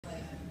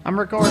I'm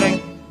recording.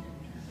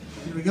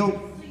 Here we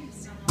go.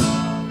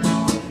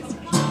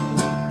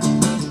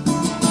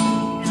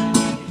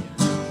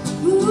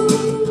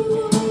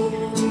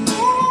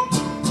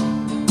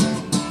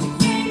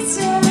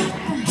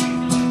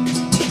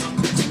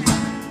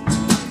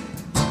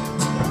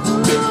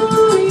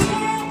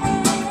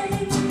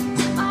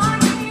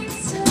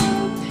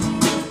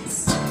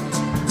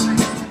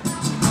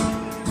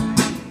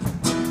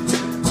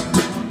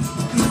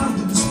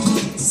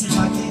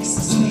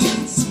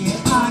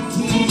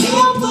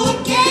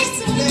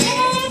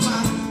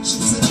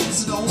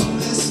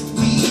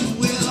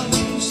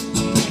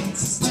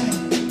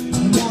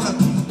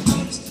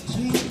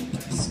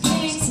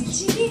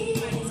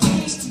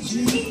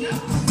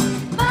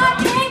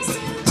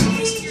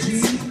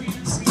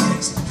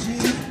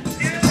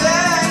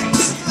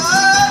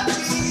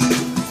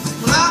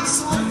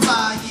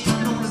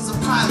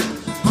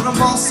 I'm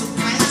also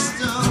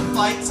gangster,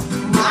 fights,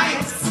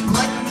 riots,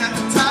 like an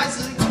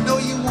appetizer. You know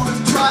you want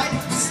to try it.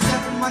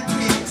 Step in my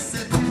cake,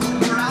 set the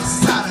floor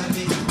outside of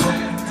it.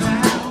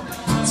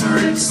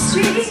 Turn the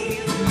street,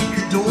 hit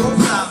the door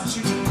without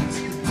you.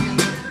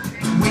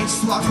 Waits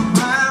walk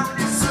around,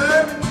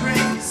 serving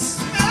drinks,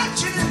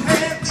 matching in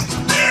hand,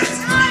 thinking this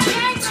I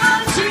ain't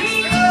gonna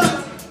dream.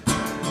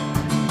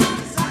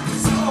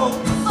 So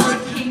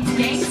fucking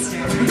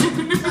gangster.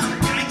 I'm a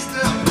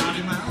gangster,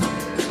 body mouth.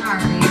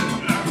 Sorry.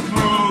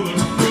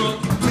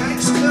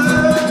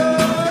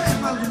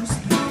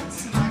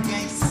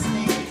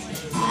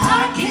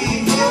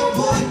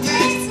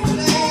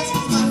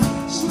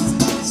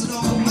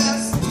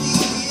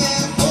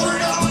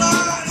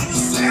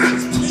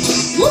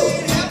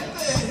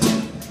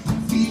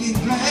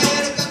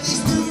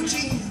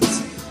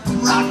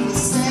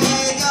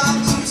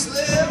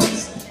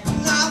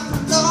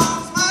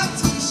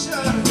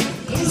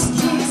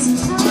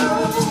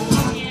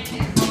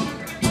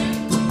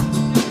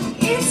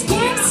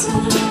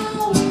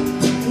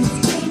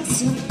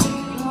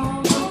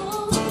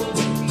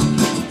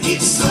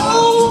 It's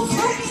so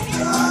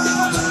fucking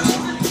hard.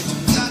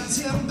 Got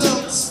 10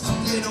 belts,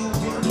 they don't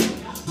work.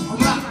 I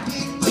rock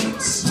big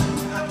boots,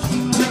 I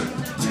keep hurt.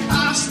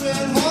 I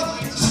shred hard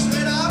like the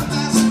shred I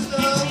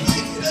master.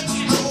 Make it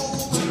slow,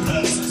 the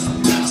rest is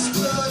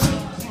faster.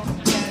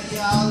 Daddy,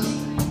 I'll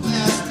eat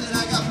bastard. I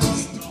got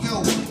place to go.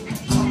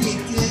 I'll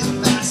get there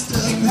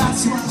faster.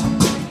 That's why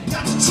I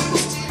got to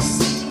choose to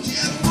see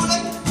Jeff for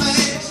like a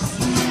flash.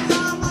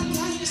 I'm a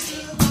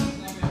gangster.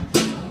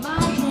 My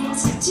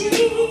gangster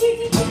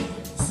jeans.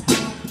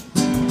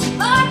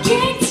 My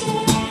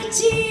gangster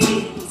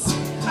jeans.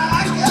 I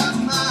got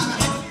my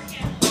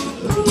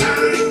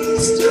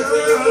gangster.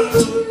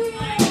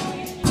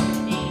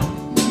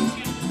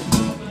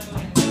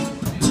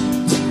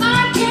 My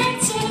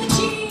gangster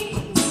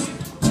jeans.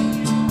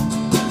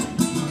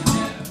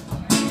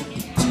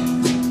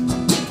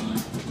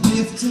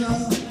 Lift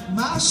up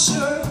my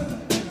shirt,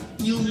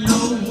 you'll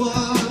know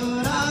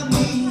what I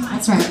mean.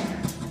 That's right.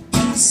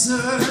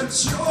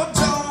 Insert your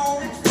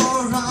tone for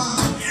an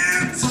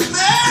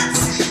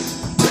intimacy.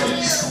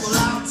 Well,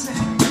 I'll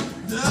take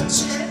the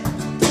check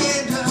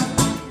and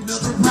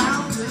another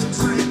round of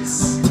drinks.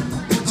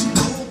 But you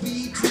won't be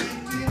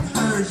drinking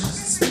hers,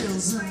 just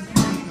spills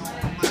anything on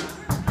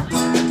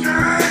my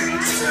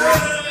gangster.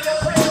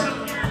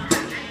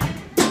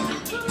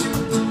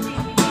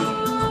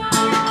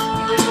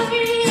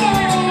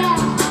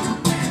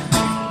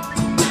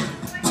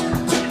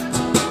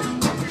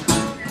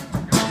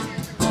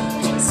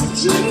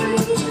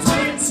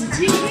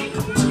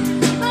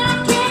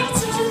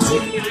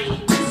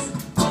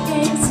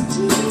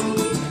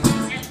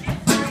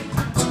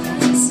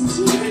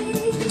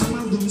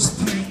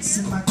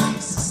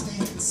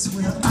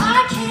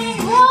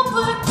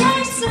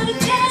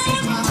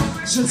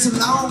 Shirt's so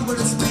long, but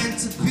it's meant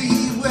to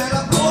be. Well,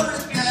 I ordered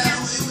it now,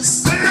 it was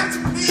sent to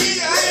me.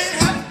 I ain't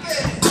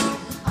happy.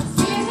 I'm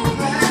feeling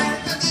I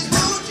got these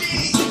blue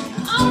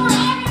jeans. I'm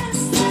rocking and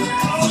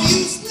style. All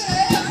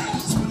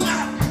useless, but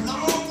not as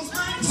long as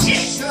my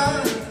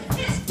t-shirt.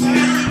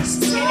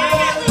 Gangster.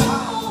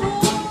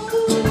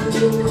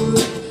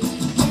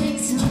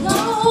 Gangster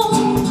long.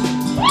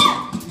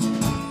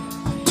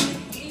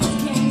 It's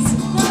gangster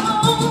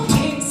long,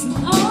 gangster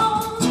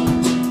long.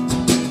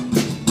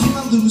 In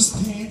my loose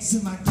pants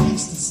and my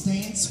gangster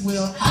stance,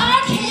 well,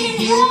 I can't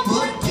help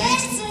but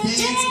gangster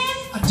dance.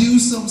 I do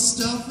some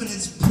stuff and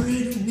it's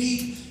pretty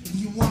neat. If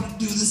you want to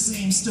do the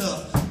same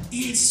stuff,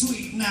 it's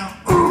sweet. Now,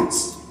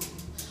 aunts,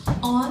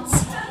 Aunts,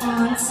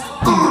 aunts,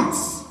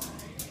 aunts,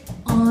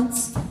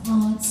 aunts,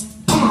 aunts,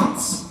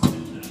 aunts.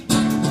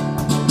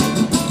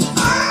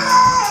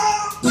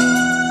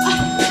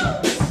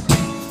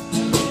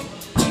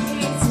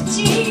 gangster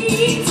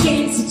jeans,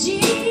 gangster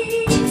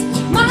jeans,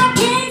 my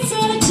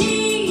gangster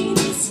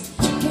jeans,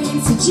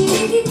 gangster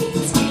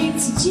jeans,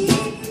 gangster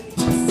jeans.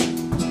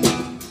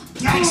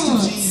 Gangster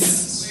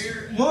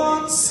jeans,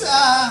 one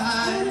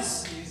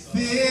size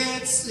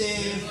fits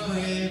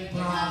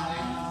everybody.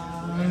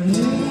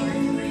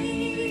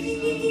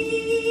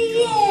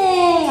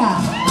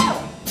 Yeah.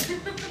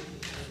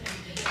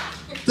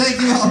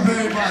 Thank you all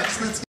very much. Let's